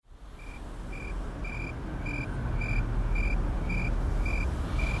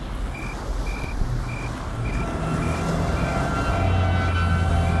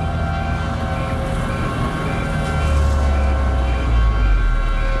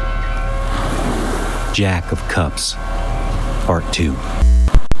Jack of Cups, Part 2.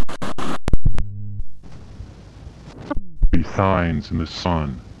 Be signs in the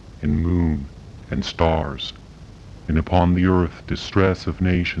sun, and moon, and stars, and upon the earth distress of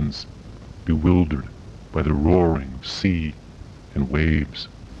nations, bewildered by the roaring of sea and waves.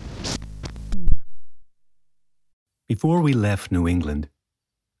 Before we left New England,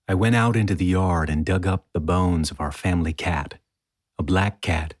 I went out into the yard and dug up the bones of our family cat, a black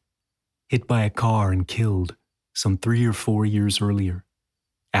cat, hit by a car and killed some 3 or 4 years earlier,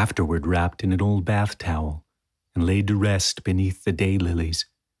 afterward wrapped in an old bath towel and laid to rest beneath the daylilies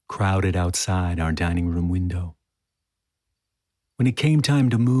crowded outside our dining room window. When it came time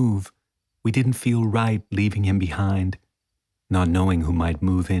to move, we didn't feel right leaving him behind, not knowing who might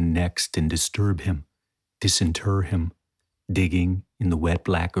move in next and disturb him, disinter him, digging in the wet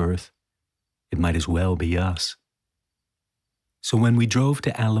black earth. It might as well be us. So when we drove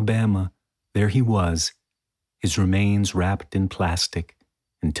to Alabama, there he was, his remains wrapped in plastic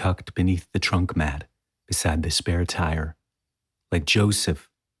and tucked beneath the trunk mat beside the spare tire, like Joseph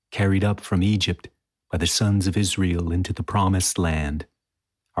carried up from Egypt by the sons of Israel into the promised land.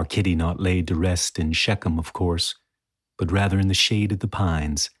 Our kitty not laid to rest in Schechem, of course, but rather in the shade of the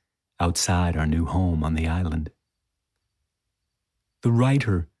pines outside our new home on the island. The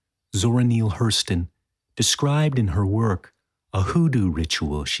writer, Zora Neale Hurston, described in her work a hoodoo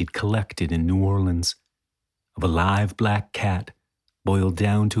ritual she'd collected in New Orleans of a live black cat boiled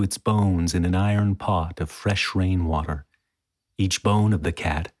down to its bones in an iron pot of fresh rainwater, each bone of the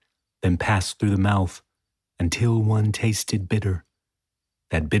cat then passed through the mouth until one tasted bitter.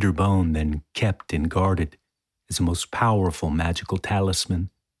 That bitter bone then kept and guarded as a most powerful magical talisman.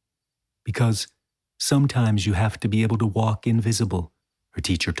 Because sometimes you have to be able to walk invisible, her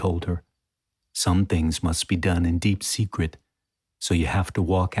teacher told her. Some things must be done in deep secret, so you have to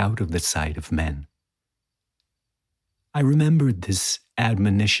walk out of the sight of men. I remembered this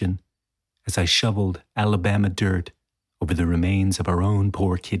admonition as I shoveled Alabama dirt over the remains of our own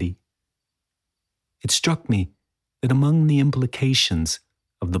poor kitty. It struck me that among the implications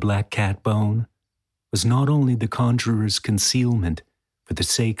of the black cat bone was not only the conjurer's concealment for the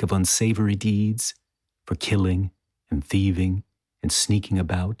sake of unsavory deeds, for killing and thieving and sneaking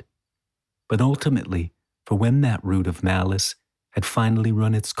about, but ultimately for when that root of malice had finally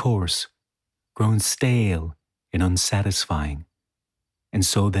run its course, grown stale and unsatisfying, and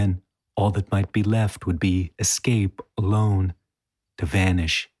so then all that might be left would be escape alone, to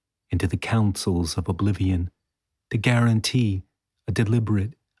vanish into the counsels of oblivion, to guarantee a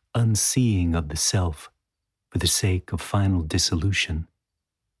deliberate unseeing of the self for the sake of final dissolution.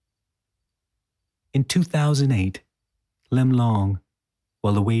 In 2008, Lem Long,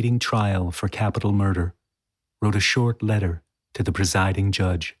 while awaiting trial for capital murder, wrote a short letter to the presiding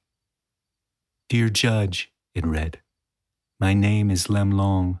judge. "Dear Judge," it read, "my name is Lem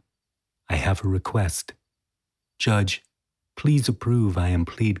Long. I have a request. Judge, please approve I am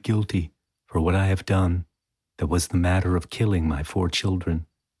plead guilty for what I have done that was the matter of killing my 4 children.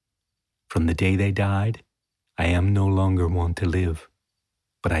 From the day they died, I am no longer want to live,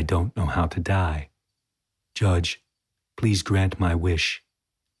 but I don't know how to die. Judge, please grant my wish.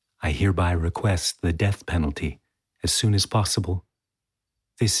 I hereby request the death penalty as soon as possible.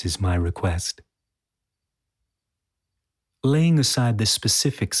 This is my request." Laying aside the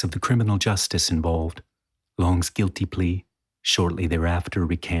specifics of the criminal justice involved, Long's guilty plea, shortly thereafter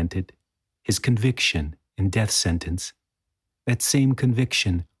recanted, his conviction and death sentence, that same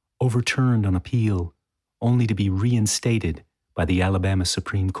conviction overturned on appeal, only to be reinstated by the Alabama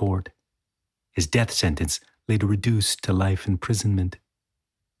Supreme Court, his death sentence later reduced to life imprisonment.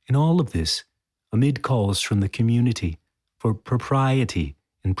 In all of this, amid calls from the community for propriety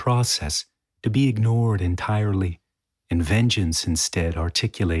and process to be ignored entirely, and vengeance instead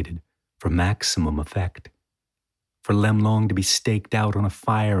articulated for maximum effect, for Lem Long to be staked out on a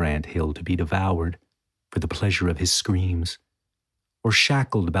fire ant hill to be devoured for the pleasure of his screams, or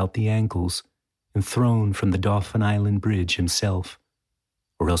shackled about the ankles and thrown from the Dauphin Island Bridge himself,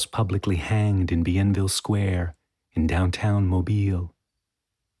 or else publicly hanged in Bienville Square in downtown Mobile.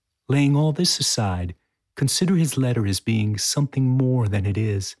 Laying all this aside, consider his letter as being something more than it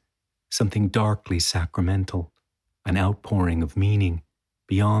is, something darkly sacramental, an outpouring of meaning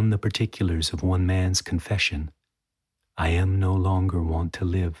beyond the particulars of one man's confession. I am no longer want to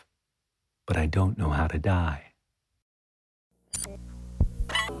live, but I don't know how to die.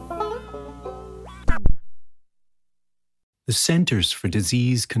 The Centers for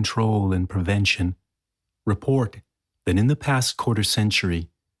Disease Control and Prevention report that in the past quarter century,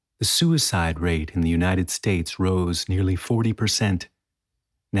 the suicide rate in the United States rose nearly 40%,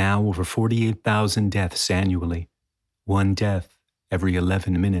 Now over 48,000 deaths annually, one death every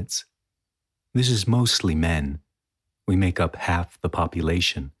 11 minutes. This is mostly men. We make up half the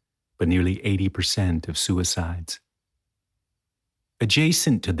population, but nearly 80% of suicides.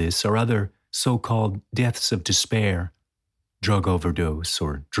 Adjacent to this are other so-called deaths of despair, drug overdose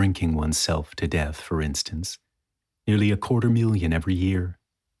or drinking oneself to death, for instance, nearly 250,000 every year.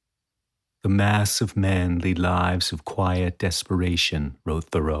 The mass of men lead lives of quiet desperation, wrote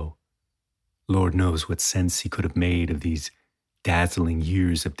Thoreau. Lord knows what sense he could have made of these dazzling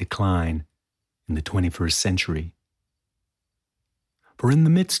years of decline in the 21st century. For in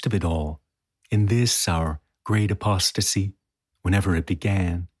the midst of it all, in this our great apostasy, whenever it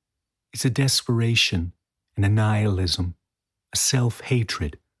began, is a desperation, and a nihilism, a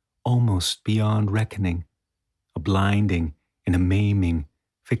self-hatred almost beyond reckoning, a blinding and a maiming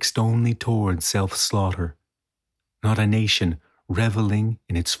fixed only toward self-slaughter. Not a nation reveling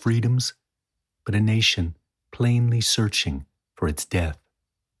in its freedoms, but a nation plainly searching for its death.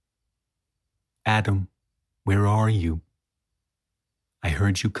 Adam, where are you? I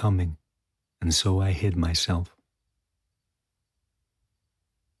heard you coming, and so I hid myself.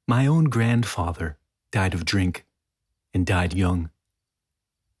 My own grandfather died of drink and died young.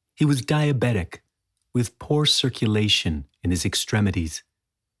 He was diabetic with poor circulation in his extremities,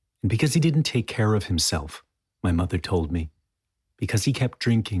 and because he didn't take care of himself, my mother told me, because he kept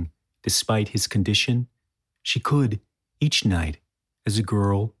drinking despite his condition, she could, each night, as a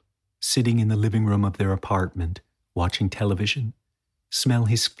girl, sitting in the living room of their apartment, watching television, smell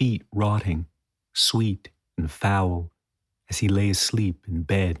his feet rotting, sweet and foul, as he lay asleep in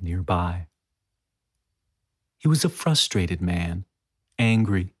bed nearby. He was a frustrated man,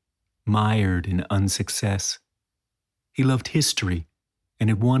 angry, mired in unsuccess. He loved history and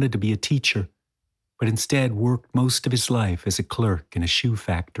had wanted to be a teacher, but instead worked most of his life as a clerk in a shoe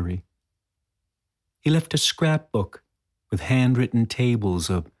factory. He left a scrapbook with handwritten tables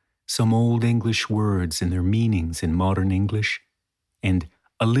of some old English words and their meanings in modern English, and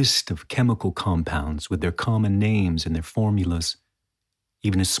a list of chemical compounds with their common names and their formulas,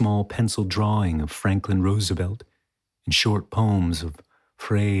 even a small pencil drawing of Franklin Roosevelt and short poems of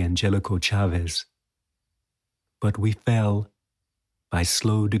Fray Angelico Chavez. But we fell, by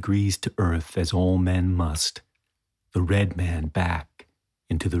slow degrees to earth as all men must, the red man back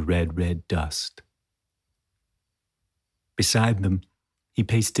into the red, red dust. Beside them, he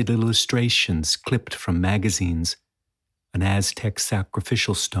pasted illustrations clipped from magazines, an Aztec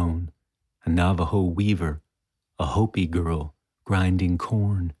sacrificial stone, a Navajo weaver, a Hopi girl grinding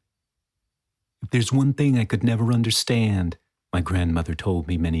corn. If there's one thing I could never understand, my grandmother told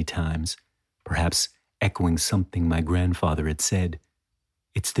me many times, perhaps echoing something my grandfather had said,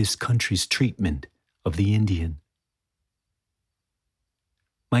 it's this country's treatment of the Indian.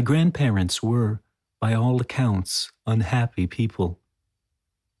 My grandparents were, by all accounts, unhappy people.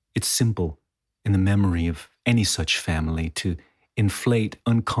 It's simple, in the memory of any such family, to inflate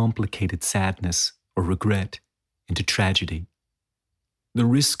uncomplicated sadness or regret into tragedy. The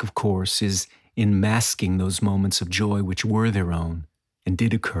risk, of course, is in masking those moments of joy which were their own and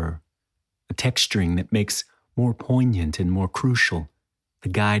did occur, a texturing that makes more poignant and more crucial the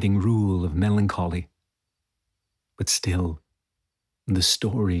guiding rule of melancholy. But still, the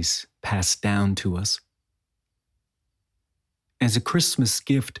stories passed down to us. As a Christmas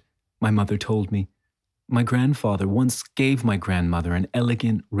gift, my mother told me, my grandfather once gave my grandmother an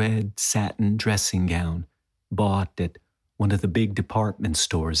elegant red satin dressing gown bought at one of the big department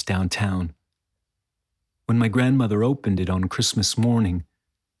stores downtown. When my grandmother opened it on Christmas morning,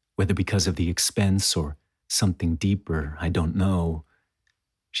 whether because of the expense or something deeper, I don't know,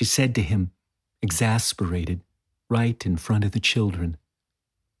 she said to him, exasperated, right in front of the children,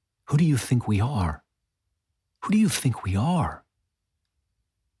 "Who do you think we are? Who do you think we are?"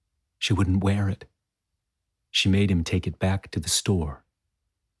 She wouldn't wear it. She made him take it back to the store.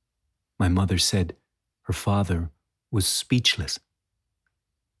 My mother said her father was speechless.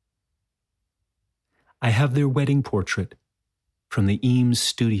 I have their wedding portrait from the Eames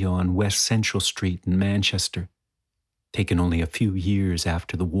studio on West Central Street in Manchester, taken only a few years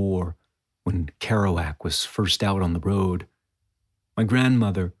after the war, when Kerouac was first out on the road. My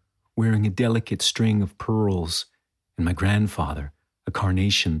grandmother wearing a delicate string of pearls, and my grandfather a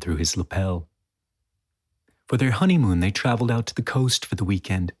carnation through his lapel. For their honeymoon, they traveled out to the coast for the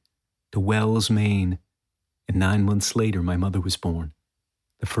weekend, to Wells, Maine, and 9 months later my mother was born,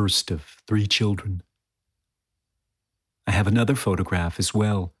 the first of 3 children. I have another photograph as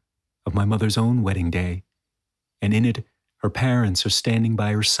well of my mother's own wedding day, and in it her parents are standing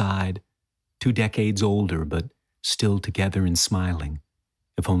by her side, 2 decades older but still together and smiling,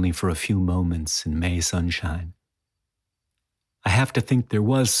 if only for a few moments in May sunshine. I have to think there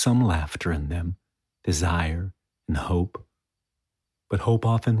was some laughter in them, desire and hope. But hope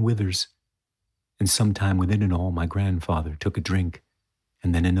often withers, and sometime within it all my grandfather took a drink,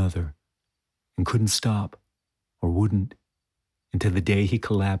 and then another, and couldn't stop, or wouldn't, until the day he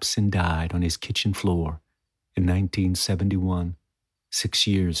collapsed and died on his kitchen floor in 1971, 6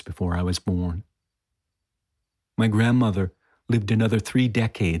 years before I was born. My grandmother lived another 3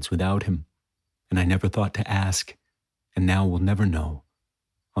 decades without him, and I never thought to ask, and now will never know,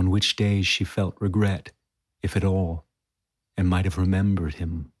 on which days she felt regret, if at all, and might have remembered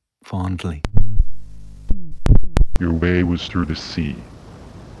him fondly. Your way was through the sea,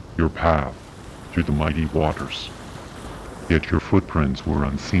 your path through the mighty waters, yet your footprints were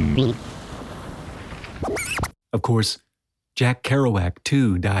unseen. Of course, Jack Kerouac,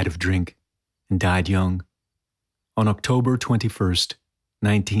 too, died of drink, and died young, on October 21st,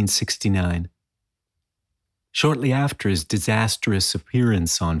 1969. Shortly after his disastrous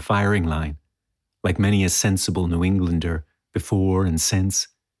appearance on Firing Line, like many a sensible New Englander before and since,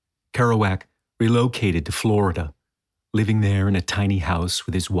 Kerouac relocated to Florida, living there in a tiny house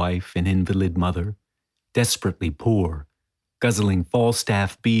with his wife and invalid mother, desperately poor, guzzling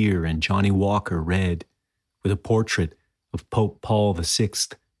Falstaff beer and Johnny Walker Red, with a portrait of Pope Paul VI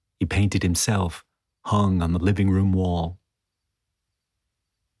he painted himself hung on the living room wall.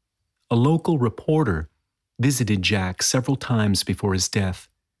 A local reporter visited Jack several times before his death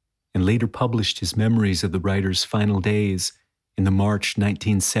and later published his memories of the writer's final days in the March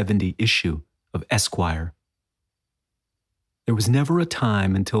 1970 issue of Esquire. There was never a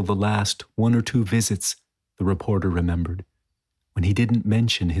time until the last 1 or 2 visits, the reporter remembered, when he didn't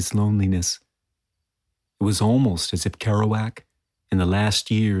mention his loneliness. It was almost as if Kerouac, in the last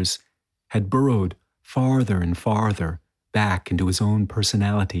years, had burrowed farther and farther back into his own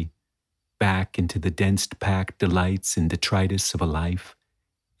personality, back into the dense-packed delights and detritus of a life,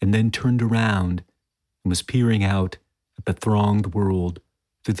 and then turned around and was peering out at the thronged world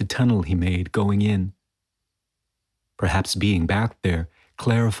through the tunnel he made going in. Perhaps being back there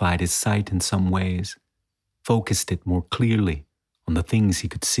clarified his sight in some ways, focused it more clearly on the things he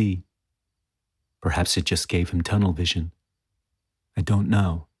could see. Perhaps it just gave him tunnel vision. I don't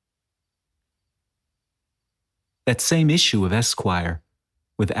know. That same issue of Esquire,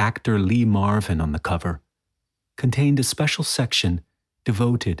 with actor Lee Marvin on the cover, contained a special section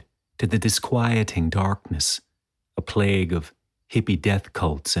devoted to the disquieting darkness, a plague of hippie death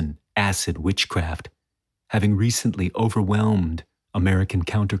cults and acid witchcraft, having recently overwhelmed American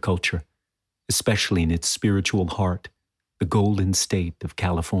counterculture, especially in its spiritual heart, the Golden State of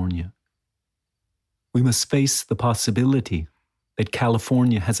California. We must face the possibility that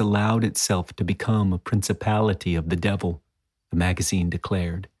California has allowed itself to become a principality of the devil, the magazine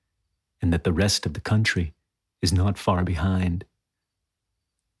declared, and that the rest of the country is not far behind.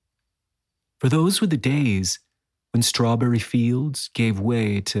 For those were the days when Strawberry Fields gave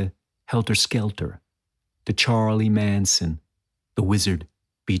way to Helter Skelter, to Charlie Manson, the wizard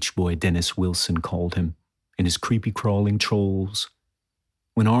Beach Boy Dennis Wilson called him, and his creepy crawling trolls,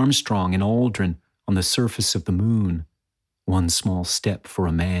 when Armstrong and Aldrin on the surface of the moon, one small step for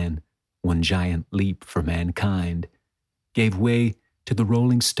a man, one giant leap for mankind, gave way to the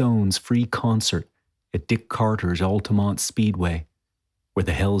Rolling Stones' free concert at Dick Carter's Altamont Speedway, where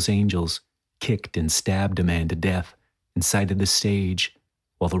the Hells Angels kicked and stabbed a man to death inside of the stage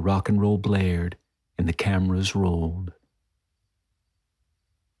while the rock and roll blared and the cameras rolled.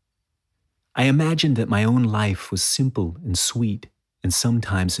 I imagined that my own life was simple and sweet, and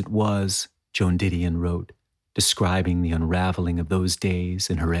sometimes it was, Joan Didion wrote, describing the unraveling of those days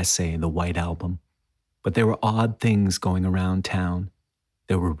in her essay The White Album. But there were odd things going around town.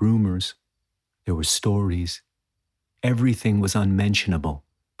 There were rumors. There were stories. Everything was unmentionable,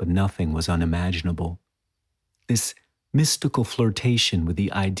 but nothing was unimaginable. This mystical flirtation with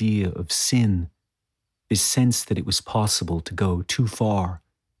the idea of sin, this sense that it was possible to go too far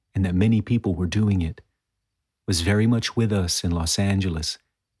and that many people were doing it, was very much with us in Los Angeles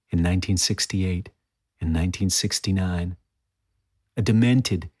in 1968 and 1969. A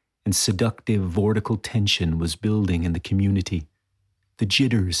demented and seductive vortical tension was building in the community. The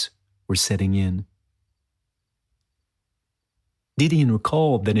jitters were setting in. Didion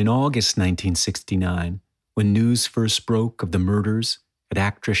recalled that in August 1969, when news first broke of the murders at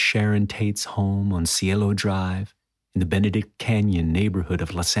actress Sharon Tate's home on Cielo Drive in the Benedict Canyon neighborhood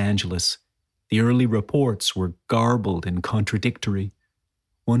of Los Angeles, the early reports were garbled and contradictory.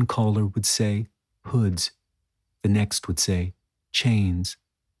 One caller would say, hoods. The next would say, chains.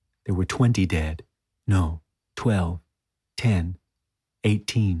 There were 20 dead. No, 12, 10.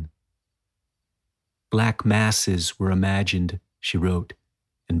 18. Black masses were imagined, she wrote,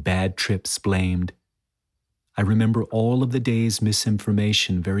 and bad trips blamed. I remember all of the day's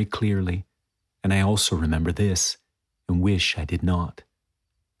misinformation very clearly, and I also remember this, and wish I did not.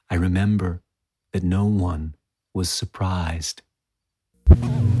 I remember that no one was surprised.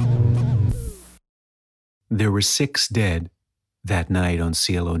 There were 6 dead that night on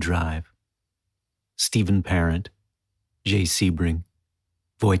Cielo Drive. Stephen Parent, Jay Sebring,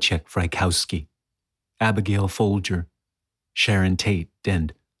 Wojciech Frykowski, Abigail Folger, Sharon Tate,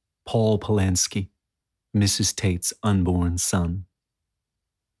 and Paul Polanski, Mrs. Tate's unborn son.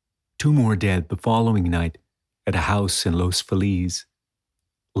 2 more dead the following night at a house in Los Feliz.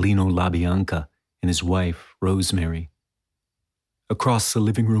 Lino LaBianca and his wife, Rosemary. Across the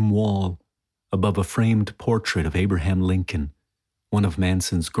living room wall, above a framed portrait of Abraham Lincoln, one of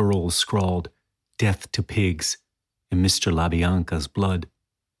Manson's girls scrawled, "Death to pigs," in Mr. LaBianca's blood.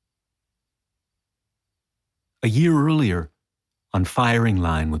 A year earlier, on firing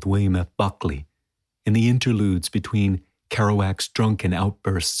line with William F. Buckley, in the interludes between Kerouac's drunken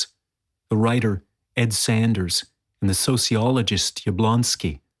outbursts, the writer Ed Sanders and the sociologist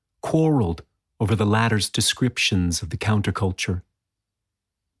Yablonsky quarreled over the latter's descriptions of the counterculture.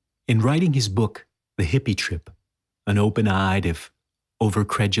 In writing his book, The Hippie Trip, an open-eyed, if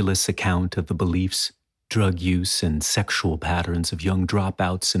over-credulous account of the beliefs, drug use, and sexual patterns of young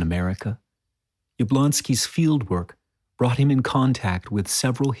dropouts in America, Yablonsky's fieldwork brought him in contact with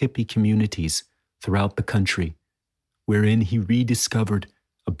several hippie communities throughout the country, wherein he rediscovered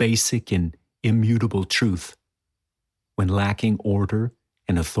a basic and immutable truth. When lacking order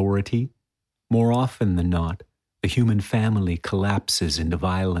and authority, more often than not, the human family collapses into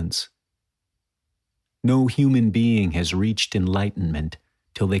violence. No human being has reached enlightenment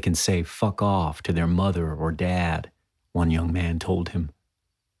till they can say "fuck off" to their mother or dad, one young man told him.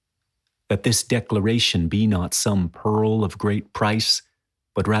 That this declaration be not some pearl of great price,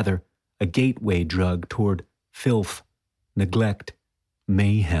 but rather a gateway drug toward filth, neglect,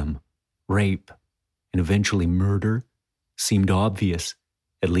 mayhem, rape, and eventually murder, seemed obvious,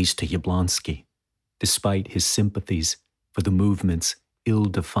 at least to Yablonsky, despite his sympathies for the movement's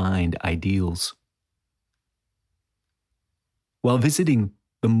ill-defined ideals. While visiting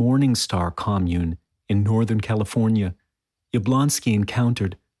the Morning Star commune in Northern California, Yablonsky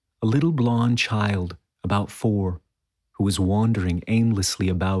encountered a little blonde child about 4 who was wandering aimlessly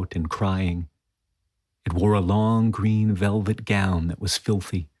about and crying. It wore a long green velvet gown that was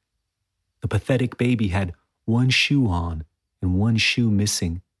filthy. The pathetic baby had 1 shoe on and 1 shoe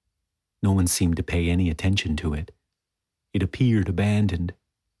missing. No one seemed to pay any attention to it. It appeared abandoned.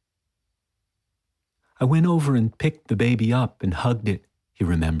 I went over and picked the baby up and hugged it, he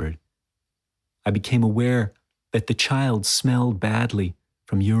remembered. I became aware that the child smelled badly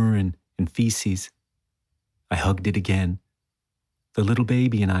from urine and feces. I hugged it again. The little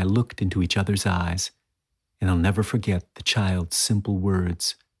baby and I looked into each other's eyes, and I'll never forget the child's simple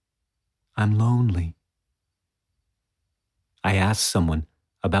words, "I'm lonely." I asked someone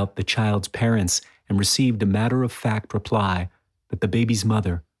about the child's parents and received a matter-of-fact reply that the baby's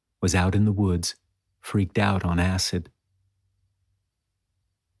mother was out in the woods, freaked out on acid.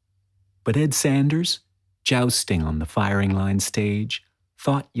 But Ed Sanders, jousting on the firing line stage,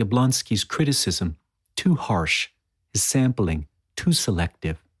 thought Yablonsky's criticism too harsh, his sampling too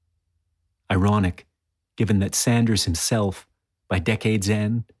selective. Ironic, given that Sanders himself, by decade's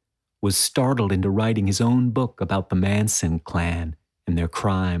end, was startled into writing his own book about the Manson clan and their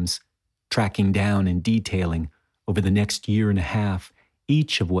crimes, tracking down and detailing over the next year and a half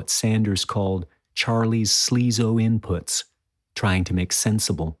each of what Sanders called Charlie's sleazo inputs, trying to make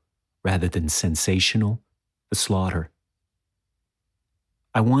sensible, rather than sensational, the slaughter.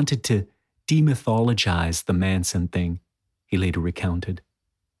 I wanted to demythologize the Manson thing, he later recounted.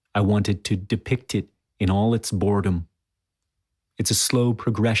 I wanted to depict it in all its boredom. It's a slow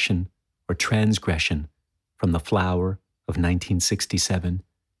progression or transgression from the flower of 1967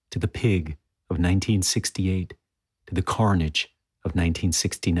 to the pig of 1968 to the carnage of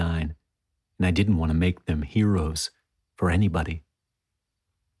 1969, and I didn't want to make them heroes for anybody.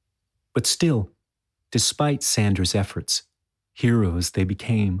 But still, despite Sanders' efforts, heroes they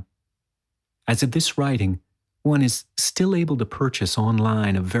became. As of this writing, one is still able to purchase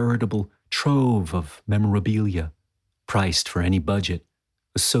online a veritable trove of memorabilia, priced for any budget,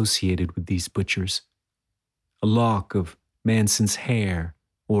 associated with these butchers. A lock of Manson's hair,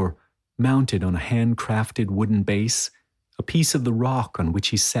 or mounted on a handcrafted wooden base, a piece of the rock on which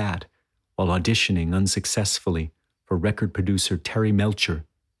he sat while auditioning unsuccessfully for record producer Terry Melcher,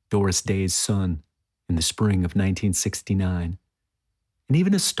 Doris Day's son, in the spring of 1969. and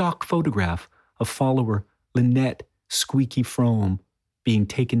even a stock photograph of follower Lynette Squeaky Frome being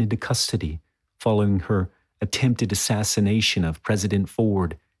taken into custody following her attempted assassination of President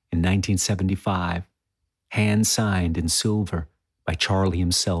Ford in 1975, hand-signed in silver by Charlie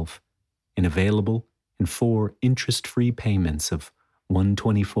himself, and available in 4 interest-free payments of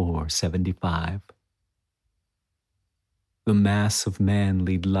 $124.75. The mass of men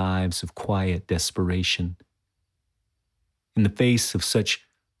lead lives of quiet desperation. In the face of such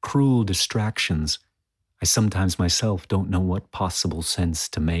cruel distractions, I sometimes myself don't know what possible sense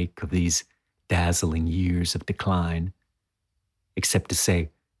to make of these dazzling years of decline, except to say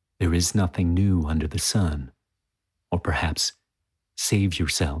there is nothing new under the sun, or perhaps save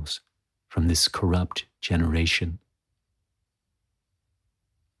yourselves from this corrupt generation.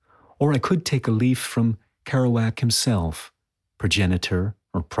 Or I could take a leaf from Kerouac himself, progenitor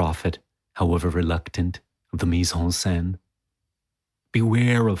or prophet, however reluctant, of the mise en scène.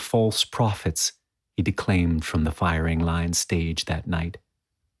 Beware of false prophets, he declaimed from the firing line stage that night,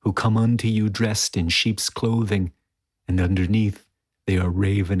 who come unto you dressed in sheep's clothing, and underneath they are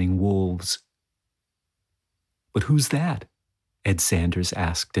ravening wolves. But who's that? Ed Sanders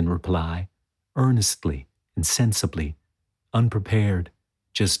asked in reply, earnestly and sensibly, unprepared,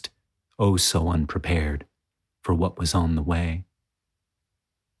 just oh so unprepared for what was on the way.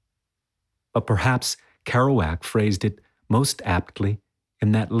 But perhaps Kerouac phrased it most aptly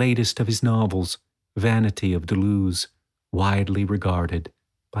in that latest of his novels, Vanity of Duluth, widely regarded,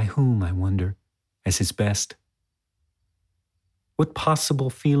 by whom, I wonder, as his best. What possible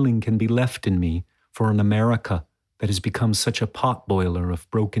feeling can be left in me for an America that has become such a potboiler of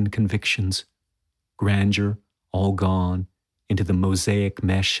broken convictions, grandeur all gone into the mosaic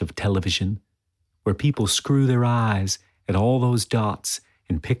mesh of television, where people screw their eyes at all those dots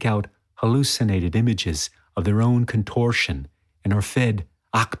and pick out hallucinated images of their own contortion and are fed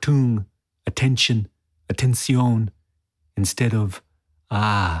Achtung, attention, attention, instead of,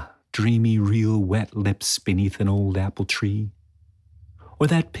 dreamy real wet lips beneath an old apple tree? Or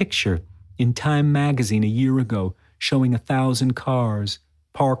that picture in Time magazine a year ago showing 1,000 cars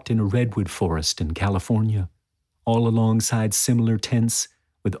parked in a redwood forest in California, all alongside similar tents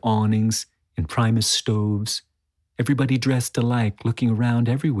with awnings and Primus stoves, everybody dressed alike, looking around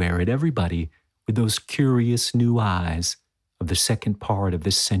everywhere at everybody with those curious new eyes of the second part of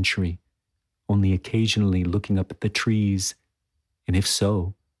this century, only occasionally looking up at the trees, and if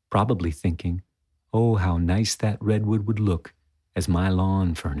so, probably thinking, oh, how nice that redwood would look as my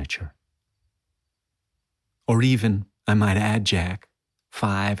lawn furniture. Or even, I might add, Jack,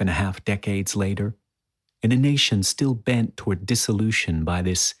 5.5 decades later, in a nation still bent toward dissolution by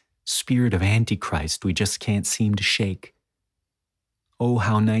this spirit of Antichrist we just can't seem to shake. Oh,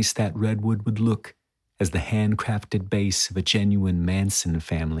 how nice that redwood would look as the handcrafted base of a genuine Manson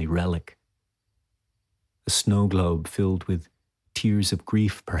family relic. A snow globe filled with tears of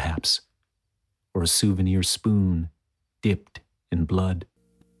grief, perhaps, or a souvenir spoon dipped in blood.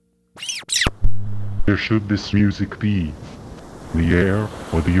 Where should this music be? The air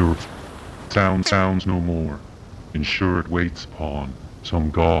or the earth? Sound sounds no more, and sure it waits upon some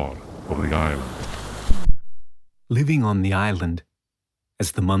god of the island. Living on the island,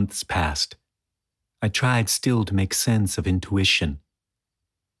 as the months passed, I tried still to make sense of intuition.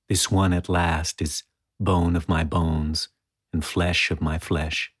 This one at last is bone of my bones and flesh of my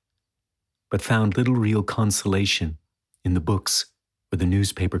flesh, but found little real consolation in the books or the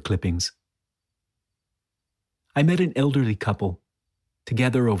newspaper clippings. I met an elderly couple,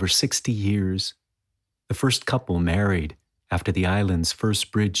 together over 60 years, the first couple married after the island's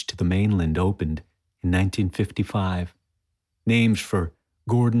first bridge to the mainland opened in 1955, named for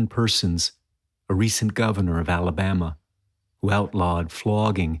Gordon Persons, a recent governor of Alabama, who outlawed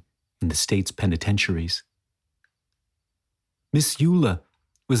flogging in the state's penitentiaries. Miss Eula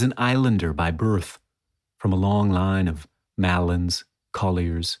was an islander by birth, from a long line of Mallons,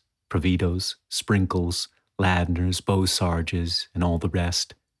 Colliers, Provitos, Sprinkles, Ladners, Beausarges, and all the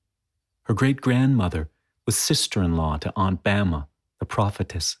rest. Her great-grandmother was sister-in-law to Aunt Bama, the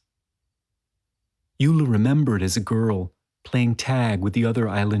prophetess. Eula remembered as a girl playing tag with the other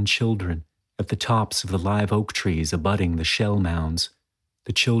island children at the tops of the live oak trees abutting the shell mounds,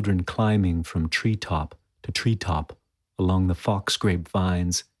 the children climbing from treetop to treetop along the foxgrape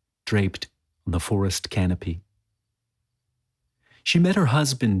vines draped on the forest canopy. She met her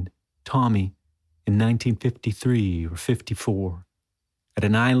husband, Tommy, in 1953 or 54, at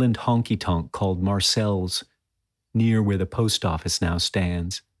an island honky-tonk called Marcel's, near where the post office now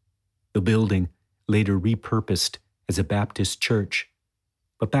stands, the building later repurposed as a Baptist church.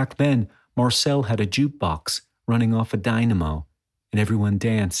 But back then, Marcel had a jukebox running off a dynamo, and everyone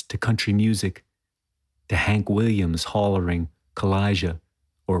danced to country music, to Hank Williams hollering Kalijah,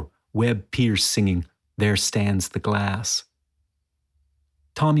 or Webb Pierce singing There Stands the Glass.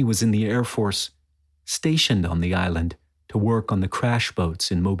 Tommy was in the Air Force, stationed on the island to work on the crash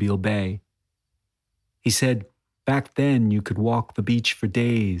boats in Mobile Bay. He said, back then you could walk the beach for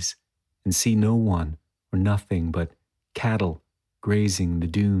days and see no one or nothing but cattle grazing the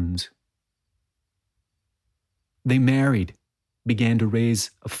dunes. They married, began to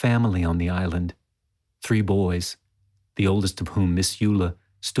raise a family on the island, 3 boys, the oldest of whom, Miss Eula,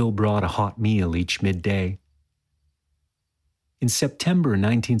 still brought a hot meal each midday. In September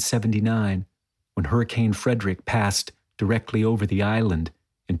 1979, when Hurricane Frederick passed directly over the island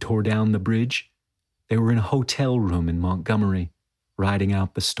and tore down the bridge, they were in a hotel room in Montgomery, riding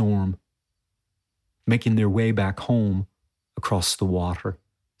out the storm. Making their way back home, across the water,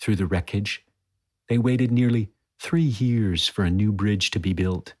 through the wreckage, they waited nearly 3 years for a new bridge to be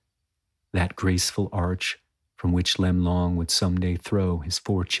built, that graceful arch from which Lem Long would someday throw his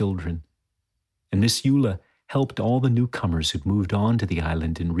 4 children. And Miss Eula helped all the newcomers who'd moved on to the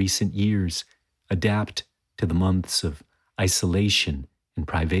island in recent years adapt to the months of isolation and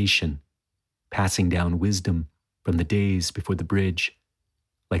privation, passing down wisdom from the days before the bridge,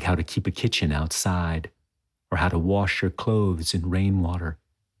 like how to keep a kitchen outside, or how to wash your clothes in rainwater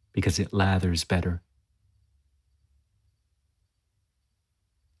because it lathers better.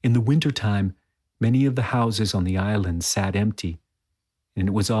 In the wintertime, many of the houses on the island sat empty, and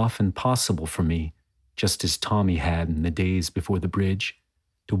it was often possible for me, just as Tommy had in the days before the bridge,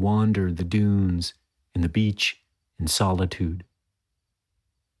 to wander the dunes and the beach in solitude.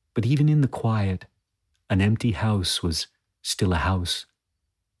 But even in the quiet, an empty house was still a house,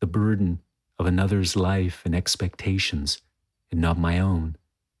 the burden of another's life and expectations, and not my own.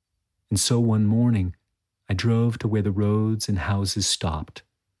 And so one morning, I drove to where the roads and houses stopped,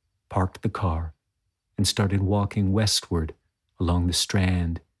 parked the car, and started walking westward along the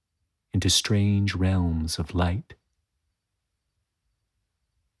Strand into strange realms of light.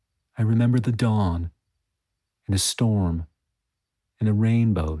 I remember the dawn, and a storm, and a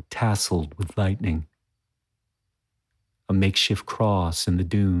rainbow tasseled with lightning. A makeshift cross in the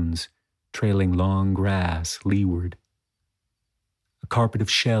dunes, trailing long grass leeward. A carpet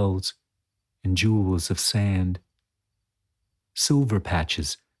of shells and jewels of sand. Silver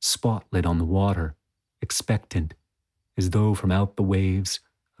patches spotlit on the water, expectant, as though from out the waves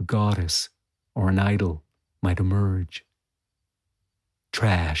a goddess or an idol might emerge.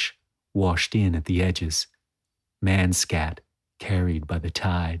 Trash washed in at the edges, manscat carried by the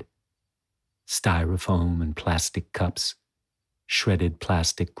tide. Styrofoam and plastic cups, shredded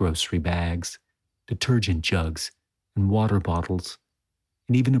plastic grocery bags, detergent jugs and water bottles,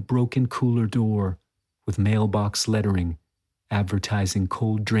 and even a broken cooler door with mailbox lettering advertising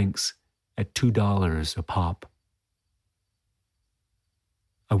cold drinks at $2 a pop.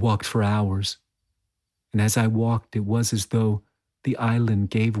 I walked for hours, and as I walked, it was as though the island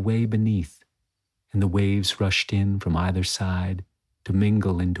gave way beneath, and the waves rushed in from either side to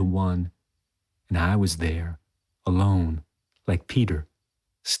mingle into one, and I was there, alone, like Peter,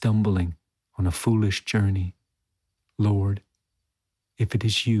 stumbling on a foolish journey. Lord, if it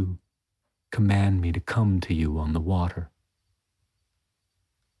is you, command me to come to you on the water.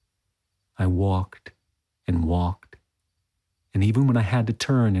 I walked, and even when I had to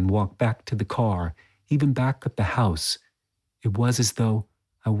turn and walk back to the car, even back at the house, it was as though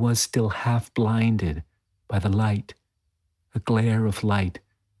I was still half blinded by the light, a glare of light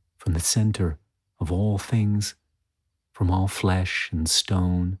from the center of all things, from all flesh and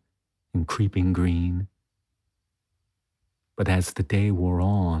stone and creeping green. But as the day wore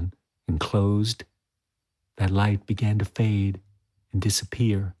on and closed, that light began to fade and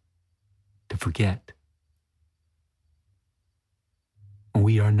disappear, to forget.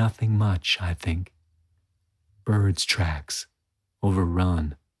 We are nothing much, I think. Birds' tracks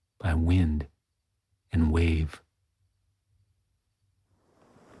overrun by wind and wave.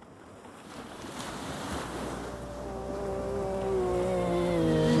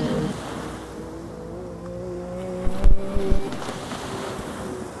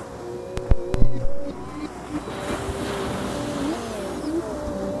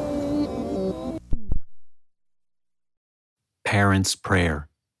 Parents' Prayer,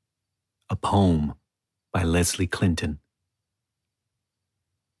 a poem by Lesley Clinton.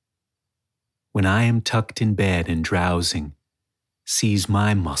 When I am tucked in bed and drowsing, seize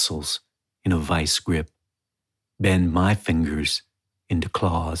my muscles in a vice grip, bend my fingers into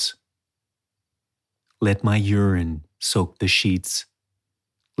claws. Let my urine soak the sheets,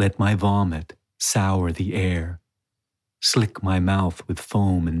 let my vomit sour the air, Slick my mouth with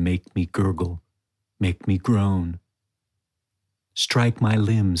foam and make me gurgle, make me groan. Strike my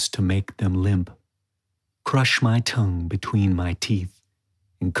limbs to make them limp, crush my tongue between my teeth,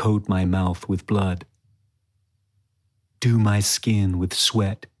 and coat my mouth with blood. Dew my skin with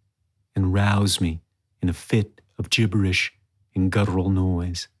sweat, and rouse me in a fit of gibberish and guttural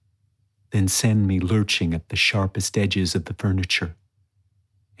noise. Then send me lurching at the sharpest edges of the furniture.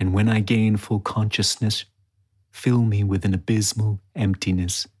 And when I gain full consciousness, fill me with an abysmal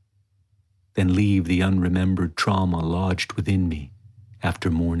emptiness. Then leave the unremembered trauma lodged within me after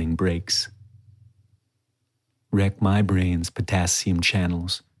morning breaks. Wreck my brain's potassium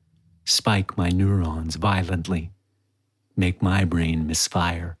channels, spike my neurons violently, make my brain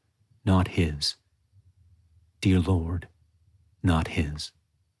misfire, not his. Dear Lord, not his.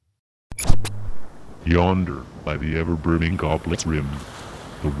 Yonder, by the ever-brimming goblet's rim,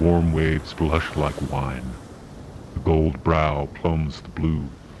 the warm waves blush like wine. The gold brow plumbs the blue.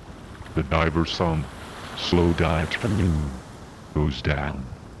 The diver sun, slow dives from noon, goes down.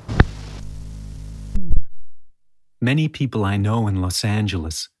 Many people I know in Los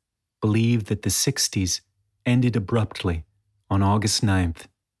Angeles believe that the 60s ended abruptly on August 9th,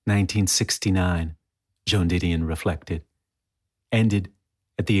 1969, Joan Didion reflected. Ended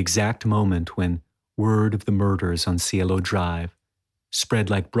at the exact moment when word of the murders on Cielo Drive spread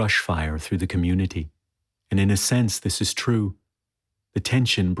like brush fire through the community. And in a sense, this is true. The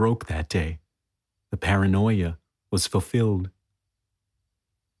tension broke that day. The paranoia was fulfilled.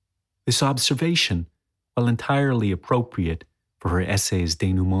 This observation, while entirely appropriate for her essay's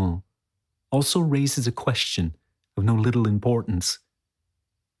denouement, also raises a question of no little importance.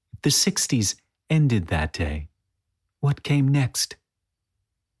 If the 60s ended that day, what came next?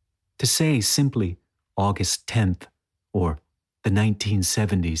 To say simply August 10th or the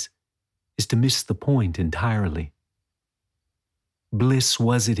 1970s is to miss the point entirely. Bliss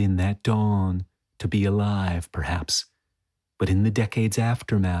was it in that dawn to be alive, perhaps, but in the decade's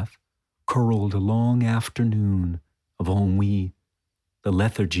aftermath curled a long afternoon of ennui, the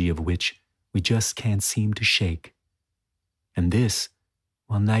lethargy of which we just can't seem to shake. And this,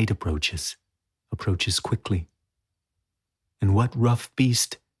 while night approaches quickly. And what rough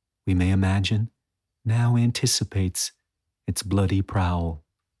beast, we may imagine, now anticipates its bloody prowl.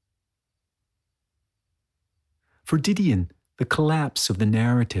 For Didion, the collapse of the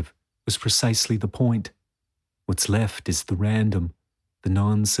narrative was precisely the point. What's left is the random, the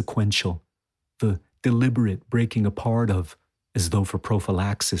non-sequential, the deliberate breaking apart of, as though for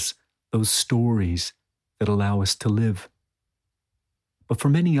prophylaxis, those stories that allow us to live. But for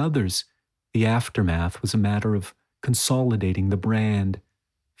many others, the aftermath was a matter of consolidating the brand,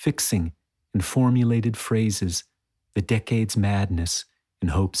 fixing in formulated phrases the decade's madness in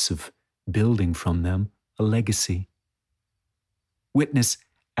hopes of building from them a legacy. Witness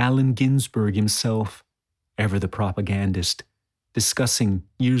Allen Ginsberg himself, ever the propagandist, discussing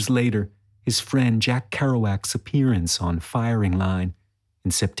years later his friend Jack Kerouac's appearance on Firing Line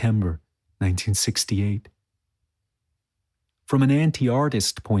in September 1968. From an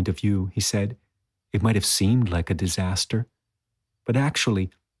anti-artist point of view, he said, it might have seemed like a disaster, but actually,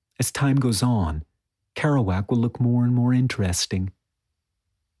 as time goes on, Kerouac will look more and more interesting.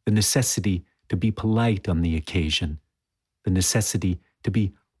 The necessity to be polite on the occasion, the necessity to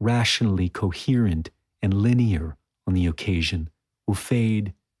be rationally coherent and linear on the occasion will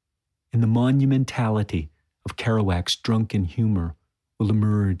fade, and the monumentality of Kerouac's drunken humor will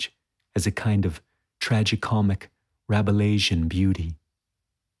emerge as a kind of tragicomic Rabelaisian beauty.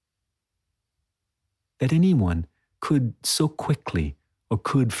 That anyone could so quickly or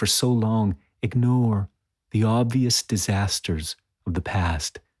could for so long ignore the obvious disasters of the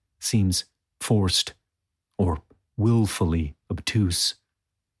past seems forced or willfully obtuse.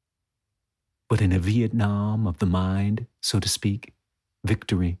 But in a Vietnam of the mind, so to speak,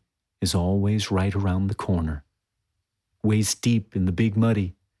 victory is always right around the corner. Waist deep in the big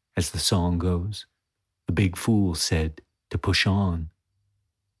muddy, as the song goes, the big fool said to push on.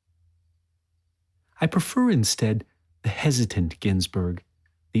 I prefer instead the hesitant Ginsberg,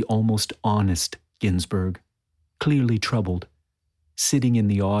 the almost honest Ginsberg, clearly troubled, sitting in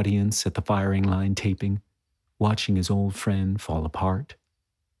the audience at the Firing Line taping, watching his old friend fall apart.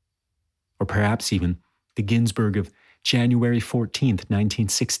 Or perhaps even the Ginsberg of January 14th,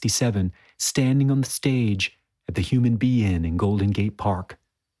 1967, standing on the stage at the Human Bee Inn in Golden Gate Park,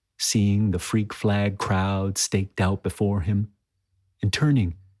 seeing the freak flag crowd staked out before him, and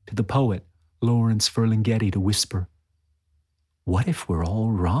turning to the poet Lawrence Ferlinghetti to whisper, "What if we're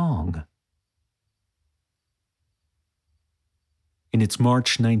all wrong?" In its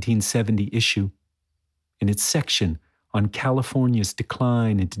March 1970 issue, in its section on California's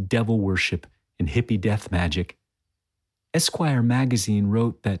decline into devil worship and hippie death magic, Esquire magazine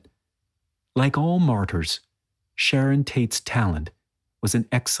wrote that, like all martyrs, Sharon Tate's talent was an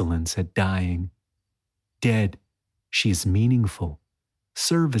excellence at dying. Dead, she is meaningful,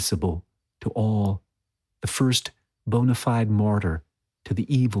 serviceable to all, the first bona fide martyr to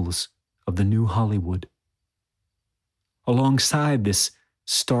the evils of the new Hollywood. Alongside this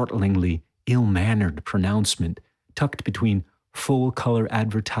startlingly ill-mannered pronouncement, tucked between full-color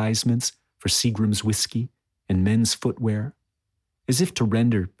advertisements for Seagram's whiskey and men's footwear, as if to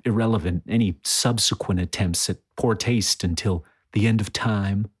render irrelevant any subsequent attempts at poor taste until the end of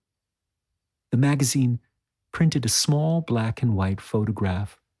time, the magazine printed a small black and white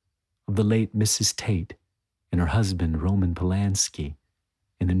photograph of the late Mrs. Tate and her husband Roman Polanski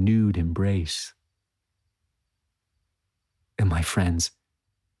in a nude embrace. And my friends,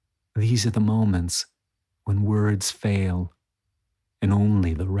 these are the moments when words fail and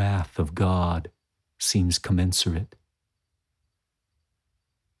only the wrath of God seems commensurate.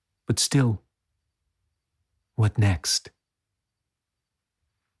 But still, what next?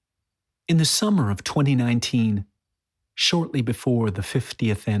 In the summer of 2019, shortly before the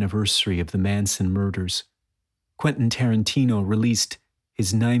 50th anniversary of the Manson murders, Quentin Tarantino released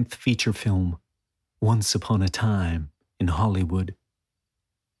his 9th feature film, Once Upon a Time in Hollywood.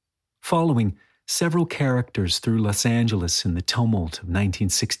 Following several characters through Los Angeles in the tumult of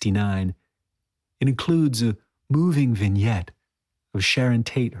 1969, it includes a moving vignette of Sharon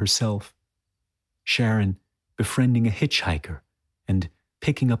Tate herself, Sharon befriending a hitchhiker and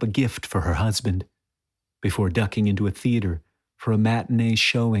picking up a gift for her husband before ducking into a theater for a matinee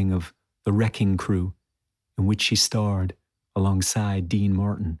showing of The Wrecking Crew, in which she starred alongside Dean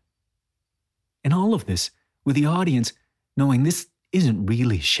Martin. And all of this with the audience knowing this isn't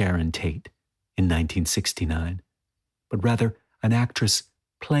really Sharon Tate in 1969, but rather an actress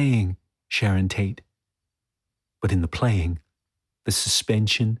playing Sharon Tate. But in the playing, the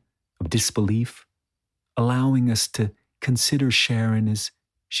suspension of disbelief, allowing us to consider Sharon as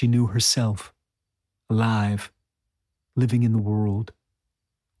she knew herself, alive, living in the world,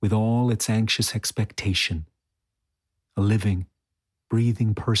 with all its anxious expectation, a living,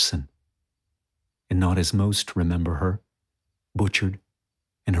 breathing person, and not as most remember her, butchered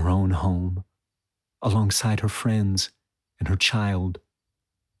in her own home, alongside her friends and her child,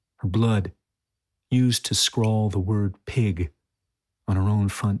 her blood used to scrawl the word pig on her own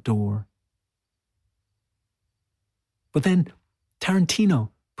front door. But then Tarantino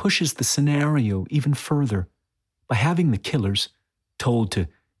pushes the scenario even further by having the killers told to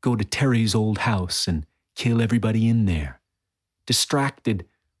go to Terry's old house and kill everybody in there, distracted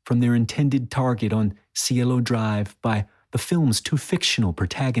from their intended target on Cielo Drive by the film's two fictional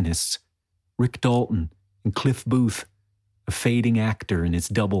protagonists, Rick Dalton and Cliff Booth, a fading actor and his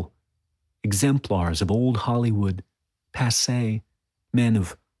double, exemplars of old Hollywood, passé, men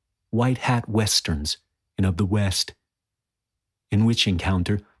of white hat westerns and of the West, in which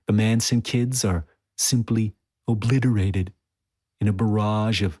encounter the Manson kids are simply obliterated in a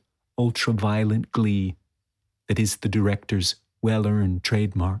barrage of ultra-violent glee that is the director's well-earned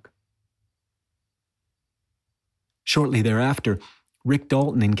trademark. Shortly thereafter, Rick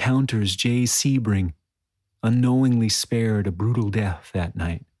Dalton encounters Jay Sebring, unknowingly spared a brutal death that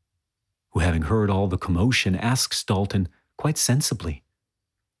night, who, having heard all the commotion, asks Dalton, quite sensibly,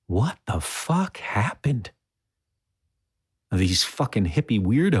 "What the fuck happened?" "These fucking hippie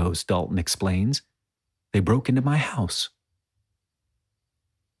weirdos," Dalton explains. "They broke into my house."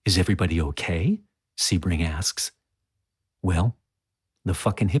 "Is everybody okay?" Sebring asks. "Well, the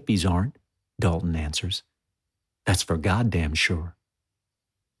fucking hippies aren't," Dalton answers. "That's for goddamn sure."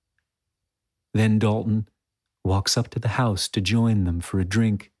 Then Dalton walks up to the house to join them for a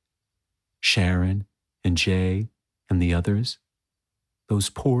drink. Sharon and Jay and the others, those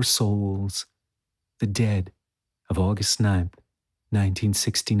poor souls, the dead of August 9th,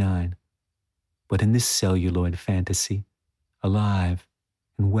 1969, but in this celluloid fantasy, alive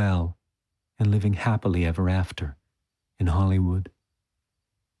and well and living happily ever after in Hollywood.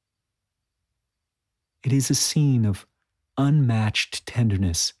 It is a scene of unmatched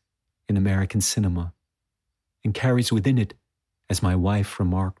tenderness in American cinema and carries within it, as my wife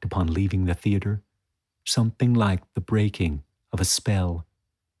remarked upon leaving the theater, something like the breaking of a spell.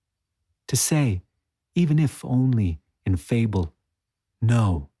 To say, even if only in fable,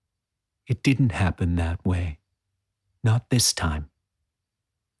 no, it didn't happen that way. Not this time.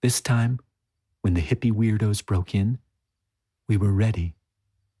 This time, when the hippie weirdos broke in, we were ready.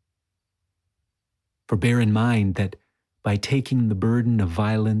 For bear in mind that by taking the burden of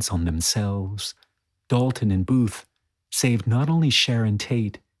violence on themselves, Dalton and Booth saved not only Sharon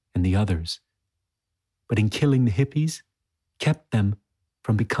Tate and the others, but in killing the hippies, kept them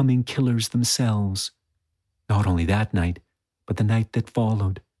from becoming killers themselves. Not only that night, but the night that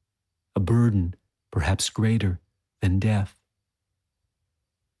followed, a burden perhaps greater than death.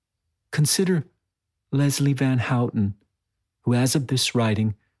 Consider Lesley Van Houten, who as of this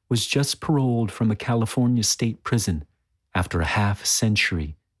writing was just paroled from a California state prison after a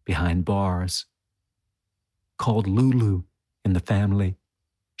half-century behind bars. Called Lulu in the family,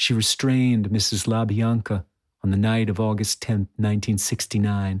 she restrained Mrs. LaBianca on the night of August 10,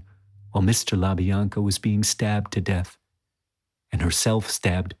 1969, while Mr. LaBianca was being stabbed to death, and herself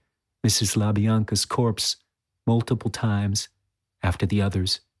stabbed Mrs. LaBianca's corpse multiple times after the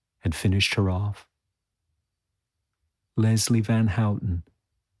others had finished her off. Lesley Van Houten,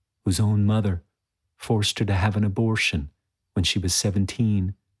 whose own mother forced her to have an abortion when she was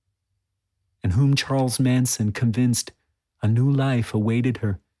 17, and whom Charles Manson convinced a new life awaited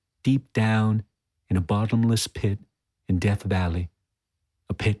her deep down in a bottomless pit in Death Valley,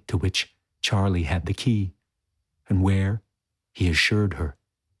 a pit to which Charlie had the key, and where, he assured her,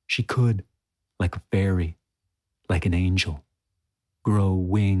 she could, like a fairy, like an angel, grow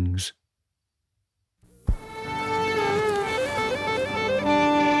wings.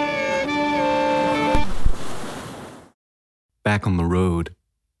 Back on the road,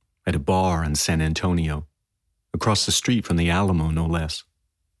 at a bar in San Antonio, across the street from the Alamo, no less.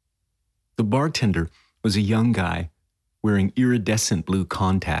 The bartender was a young guy wearing iridescent blue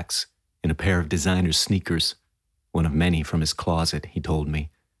contacts and a pair of designer sneakers, one of many from his closet, he told me,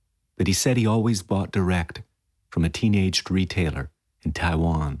 that he said he always bought direct from a teenaged retailer in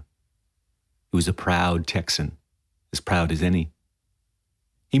Taiwan. He was a proud Texan, as proud as any.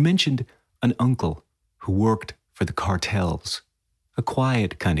 He mentioned an uncle who worked for the cartels, a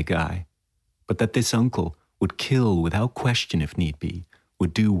quiet kind of guy, but that this uncle would kill without question if need be,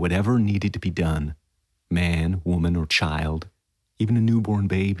 would do whatever needed to be done, man, woman, or child, even a newborn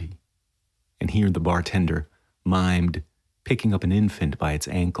baby. And here the bartender mimed picking up an infant by its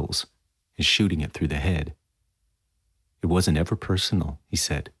ankles and shooting it through the head. It wasn't ever personal, he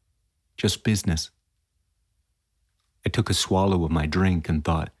said, just business. I took a swallow of my drink and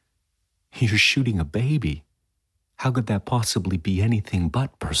thought, you're shooting a baby. How could that possibly be anything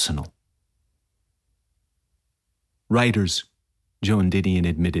but personal? Writers, Joan Didion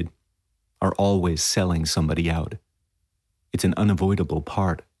admitted, are always selling somebody out. It's an unavoidable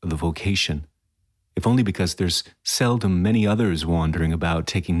part of the vocation, if only because there's seldom many others wandering about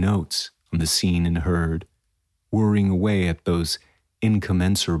taking notes on the seen and heard, worrying away at those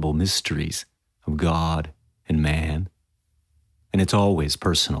incommensurable mysteries of God and man. And it's always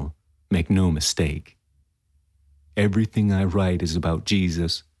personal, make no mistake. Everything I write is about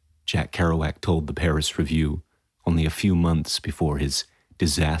Jesus, Jack Kerouac told the Paris Review only a few months before his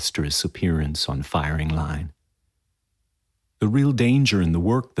disastrous appearance on firing line. The real danger in the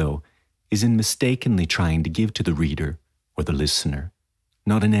work, though, is in mistakenly trying to give to the reader or the listener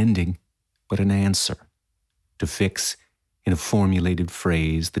not an ending, but an answer, to fix in a formulated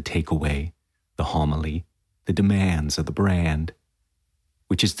phrase the takeaway, the homily, the demands of the brand,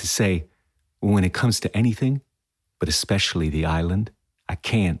 which is to say, when it comes to anything, but especially the island,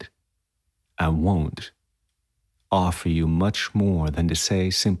 I won't offer you much more than to say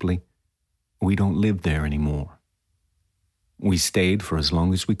simply, we don't live there anymore. We stayed for as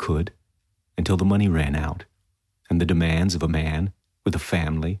long as we could, until the money ran out, and the demands of a man with a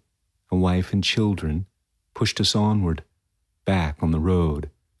family, a wife and children, pushed us onward, back on the road,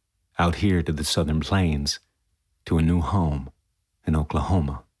 out here to the southern plains, to a new home in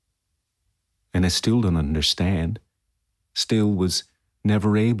Oklahoma. And I still don't understand, still was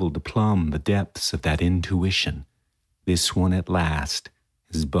never able to plumb the depths of that intuition. This one at last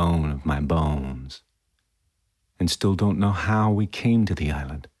is bone of my bones. And still don't know how we came to the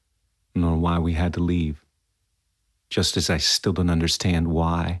island, nor why we had to leave. Just as I still don't understand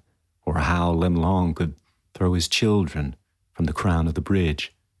why or how Lem Long could throw his children from the crown of the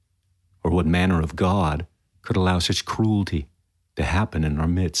bridge, or what manner of God could allow such cruelty to happen in our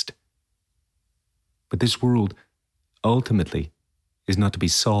midst. But this world, ultimately, is not to be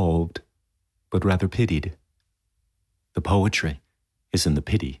solved, but rather pitied. The poetry is in the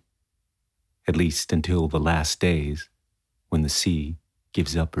pity, at least until the last days, when the sea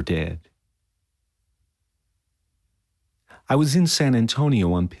gives up her dead. I was in San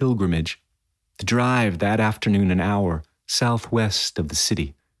Antonio on pilgrimage to drive that afternoon an hour southwest of the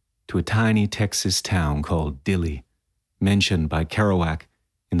city to a tiny Texas town called Dilley, mentioned by Kerouac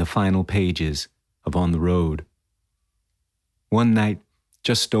in the final pages of On the Road. One night,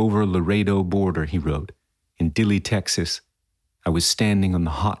 just over Laredo border, he wrote, in Dilley, Texas, I was standing on the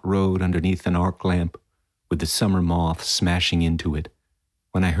hot road underneath an arc lamp with the summer moth smashing into it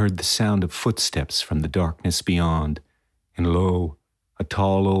when I heard the sound of footsteps from the darkness beyond, and lo, a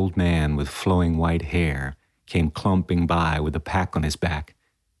tall old man with flowing white hair came clumping by with a pack on his back,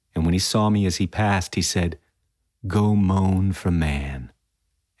 and when he saw me as he passed, he said, "Go moan for man,"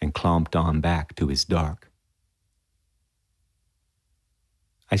 and clomped on back to his dark.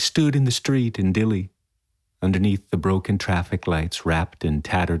 I stood in the street in Dilley, underneath the broken traffic lights wrapped in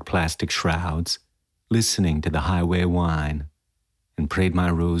tattered plastic shrouds, listening to the highway whine, and prayed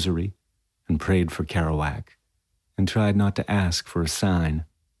my rosary, and prayed for Kerouac, and tried not to ask for a sign.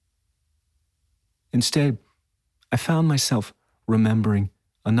 Instead, I found myself remembering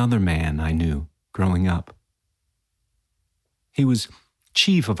another man I knew growing up. He was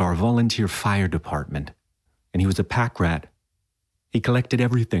chief of our volunteer fire department, and he was a pack rat. He collected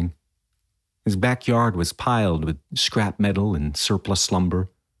everything. His backyard was piled with scrap metal and surplus lumber,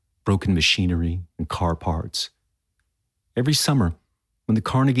 broken machinery and car parts. Every summer, when the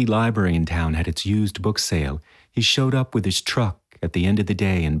Carnegie Library in town had its used book sale, he showed up with his truck at the end of the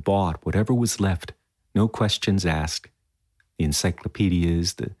day and bought whatever was left, no questions asked. The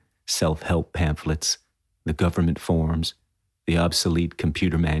encyclopedias, the self-help pamphlets, the government forms, the obsolete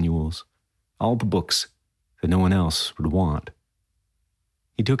computer manuals, all the books that no one else would want.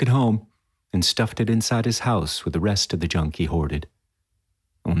 He took it home and stuffed it inside his house with the rest of the junk he hoarded.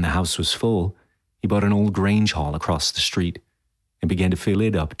 When the house was full, he bought an old Grange hall across the street and began to fill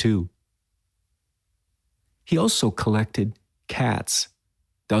it up too. He also collected cats,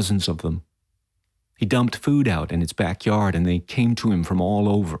 dozens of them. He dumped food out in its backyard and they came to him from all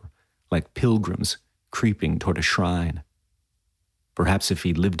over, like pilgrims creeping toward a shrine. Perhaps if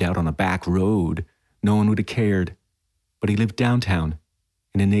he lived out on a back road, no one would have cared, but he lived downtown,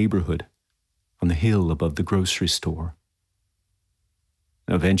 in a neighborhood, on the hill above the grocery store.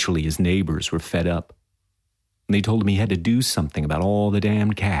 Eventually his neighbors were fed up, and they told him he had to do something about all the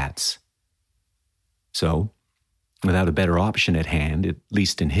damned cats. So, without a better option at hand, at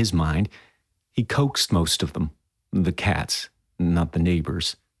least in his mind, he coaxed most of them, the cats, not the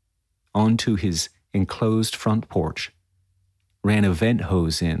neighbors, onto his enclosed front porch, ran a vent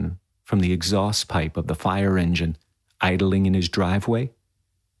hose in from the exhaust pipe of the fire engine idling in his driveway,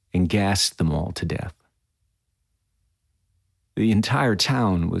 and gassed them all to death. The entire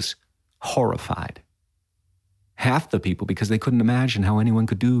town was horrified. Half the people because they couldn't imagine how anyone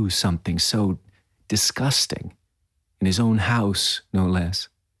could do something so disgusting in his own house, no less.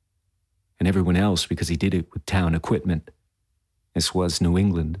 And everyone else because he did it with town equipment. This was New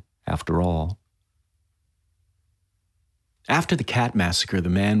England, after all. After the cat massacre, the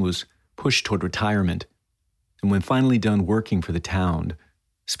man was pushed toward retirement, and when finally done working for the town,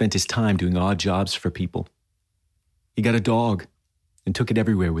 spent his time doing odd jobs for people. He got a dog and took it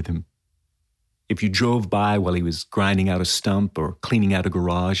everywhere with him. If you drove by while he was grinding out a stump or cleaning out a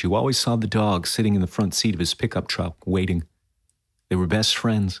garage, you always saw the dog sitting in the front seat of his pickup truck, waiting. They were best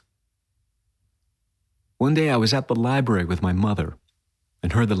friends. One day I was at the library with my mother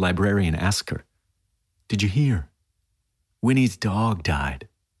and heard the librarian ask her, "Did you hear? Winnie's dog died."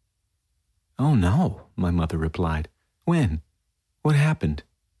 "Oh, no," my mother replied. "When? What happened?"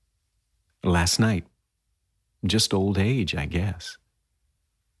 "Last night. Just old age, I guess."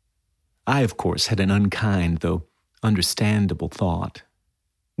 I, of course, had an unkind, though understandable thought.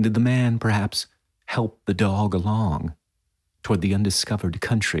 Did the man, perhaps, help the dog along toward the undiscovered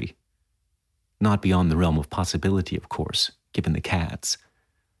country? Not beyond the realm of possibility, of course, given the cats.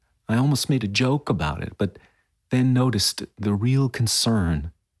 I almost made a joke about it, but then noticed the real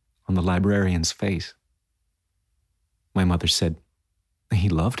concern on the librarian's face. My mother said, "He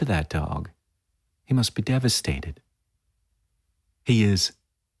loved that dog. He must be devastated." "He is,"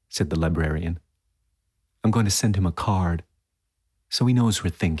 said the librarian. "I'm going to send him a card so he knows we're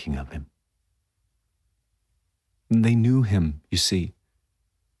thinking of him." And they knew him, you see.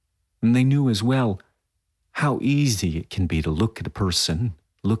 And they knew as well how easy it can be to look at a person,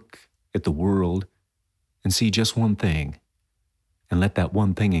 look at the world, and see just one thing, and let that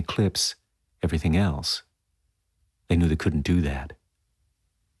one thing eclipse everything else. They knew they couldn't do that.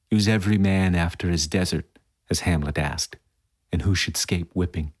 Use every man after his desert, as Hamlet asked, and who should escape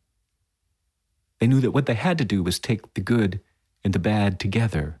whipping. They knew that what they had to do was take the good and the bad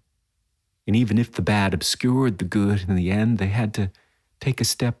together. And even if the bad obscured the good in the end, they had to take a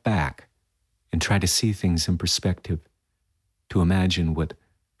step back and try to see things in perspective, to imagine what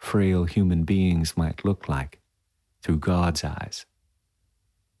frail human beings might look like through God's eyes.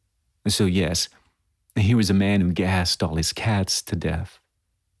 So yes, here was a man who gassed all his cats to death.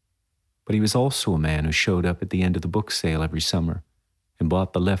 but he was also a man who showed up at the end of the book sale every summer and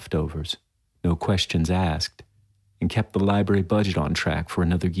bought the leftovers, no questions asked, and kept the library budget on track for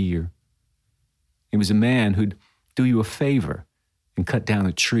another year. He was a man who'd do you a favor and cut down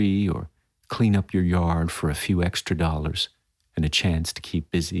a tree or clean up your yard for a few extra dollars and a chance to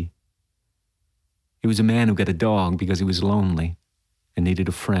keep busy. He was a man who got a dog because he was lonely and needed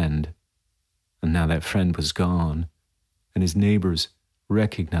a friend, and now that friend was gone, and his neighbors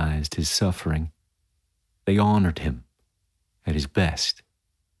recognized his suffering. They honored him at his best.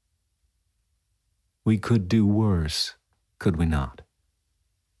 We could do worse, could we not?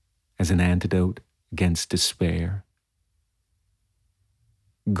 As an antidote against despair,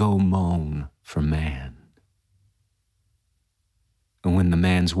 go moan for man. And when the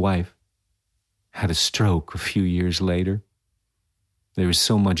man's wife had a stroke a few years later, there was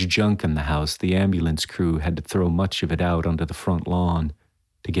so much junk in the house, the ambulance crew had to throw much of it out onto the front lawn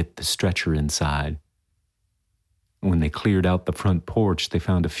to get the stretcher inside. When they cleared out the front porch, they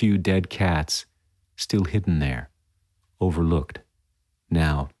found a few dead cats still hidden there, overlooked,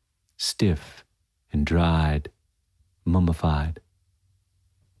 now stiff and dried, mummified.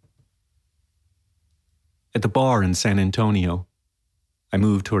 At the bar in San Antonio, I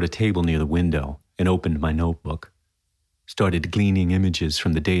moved toward a table near the window and opened my notebook, started gleaning images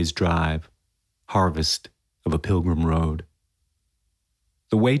from the day's drive, harvest of a pilgrim road.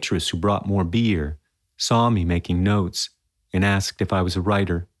 The waitress who brought more beer saw me making notes and asked if I was a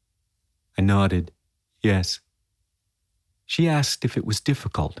writer. I nodded, yes. She asked if it was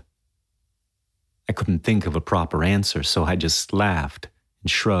difficult. I couldn't think of a proper answer, so I just laughed and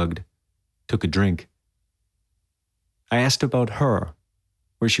shrugged, took a drink. I asked about her,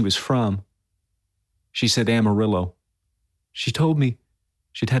 where she was from. She said Amarillo. She told me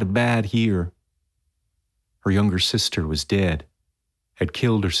she'd had a bad year. Her younger sister was dead, had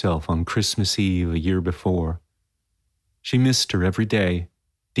killed herself on Christmas Eve a year before. She missed her every day,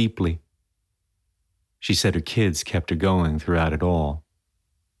 deeply. She said her kids kept her going throughout it all.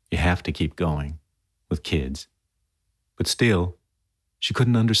 You have to keep going with kids. But still, she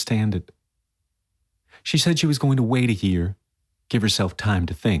couldn't understand it. She said she was going to wait a year, give herself time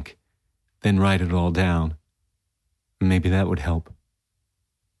to think, then write it all down. Maybe that would help.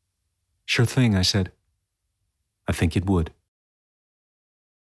 Sure thing, I said. I think it would.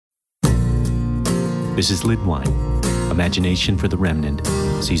 This is Lidwine, Imagination for the Remnant,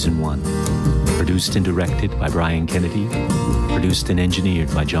 Season 1. Produced and directed by Brian Kennedy. Produced and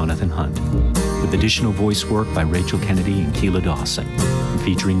engineered by Jonathan Hunt. With additional voice work by Rachel Kennedy and Keela Dawson. And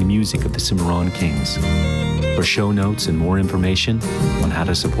featuring the music of the Cimarron Kings. For show notes and more information on how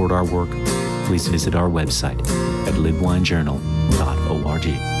to support our work, please visit our website at lidwinejournal.org.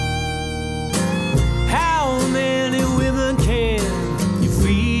 How many women can you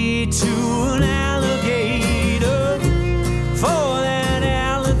feed to an alligator? For that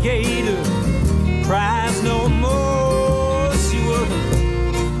alligator cries no more. She was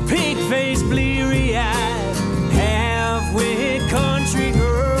a pig-faced, bleary-eyed, half-witted country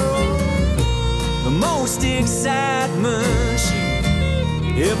girl. The most excitement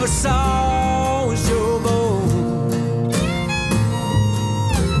she ever saw was your boy.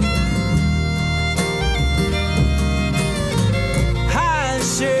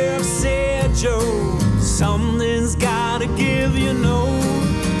 Sheriff said, Joe, something's gotta give, you know.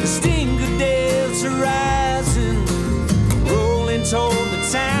 The stink of death's rising, rolling toward the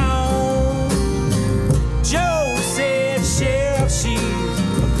town. Joe said, Sheriff, she's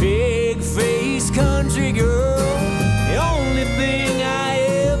a big-faced country girl. The only thing I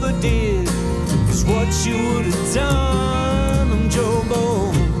ever did is what you would have done, Joe Bo.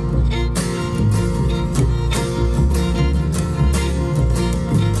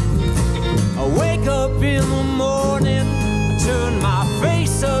 Wake up in the morning, turn my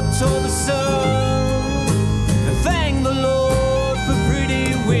face up toward the sun, and thank the Lord for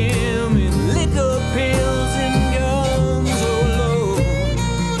pretty women, liquor, pills, and guns, oh Lord.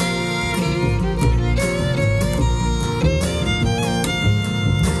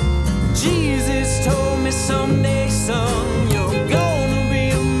 Jesus told me someday, son, you're gonna be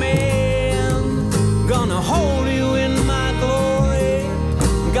a man, gonna hold you in my glory,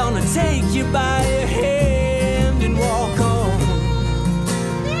 gonna take you by your hand and walk on.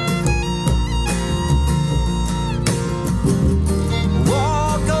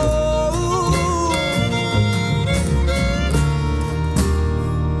 Walk on.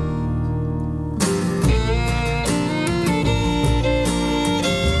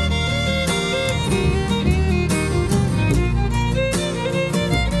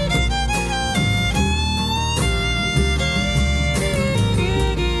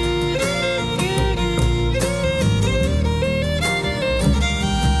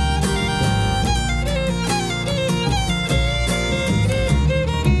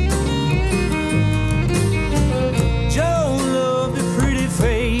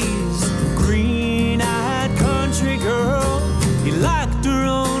 her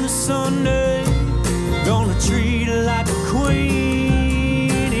on a Sunday, gonna treat her like a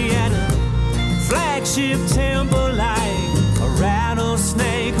queen. He had a flagship temper like a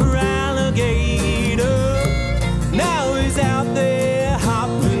rattlesnake or alligator. Now he's out there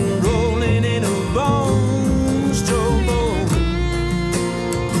hopping, rolling in a bone stroke.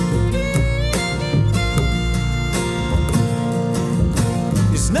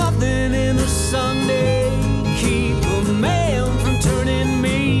 There's nothing in a Sunday keep a man from turning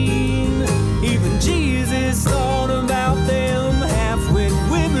mean. Even Jesus thought about them half-wit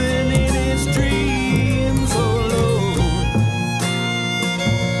women in his dreams. Oh Lord,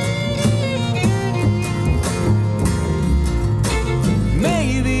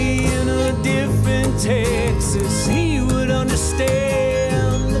 maybe in a different Texas he would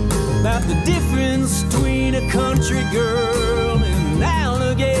understand about the difference between a country girl and an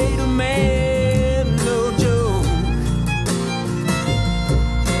alligator man.